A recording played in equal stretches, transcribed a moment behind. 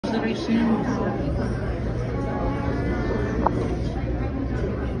that I sing?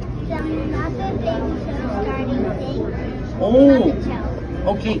 The Muppet Baby Show starting thing. Oh, Muppet Show.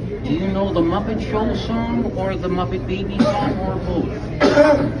 okay. Do you know the Muppet Show song or the Muppet Baby song or both?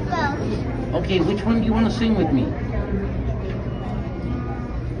 Both. Okay, which one do you want to sing with me?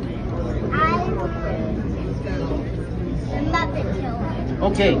 The Muppet Show.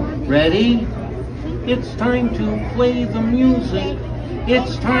 Okay, ready? It's time to play the music.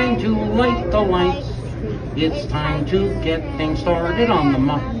 It's time to light the lights. It's time to get things started on the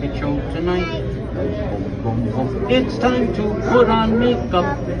Muppet Show tonight. It's time to put on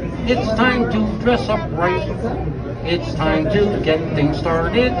makeup. It's time to dress up right. It's time to get things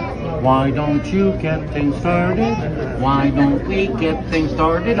started. Why don't you get things started? Why don't we get things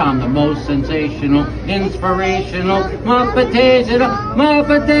started on the most sensational, inspirational, Muppetational.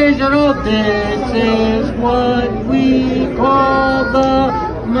 This is what we call the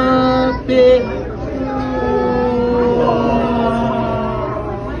Muppet.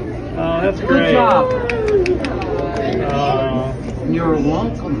 Oh, that's Good great. job. Oh. You're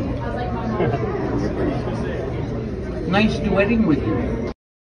welcome. Nice duetting with you.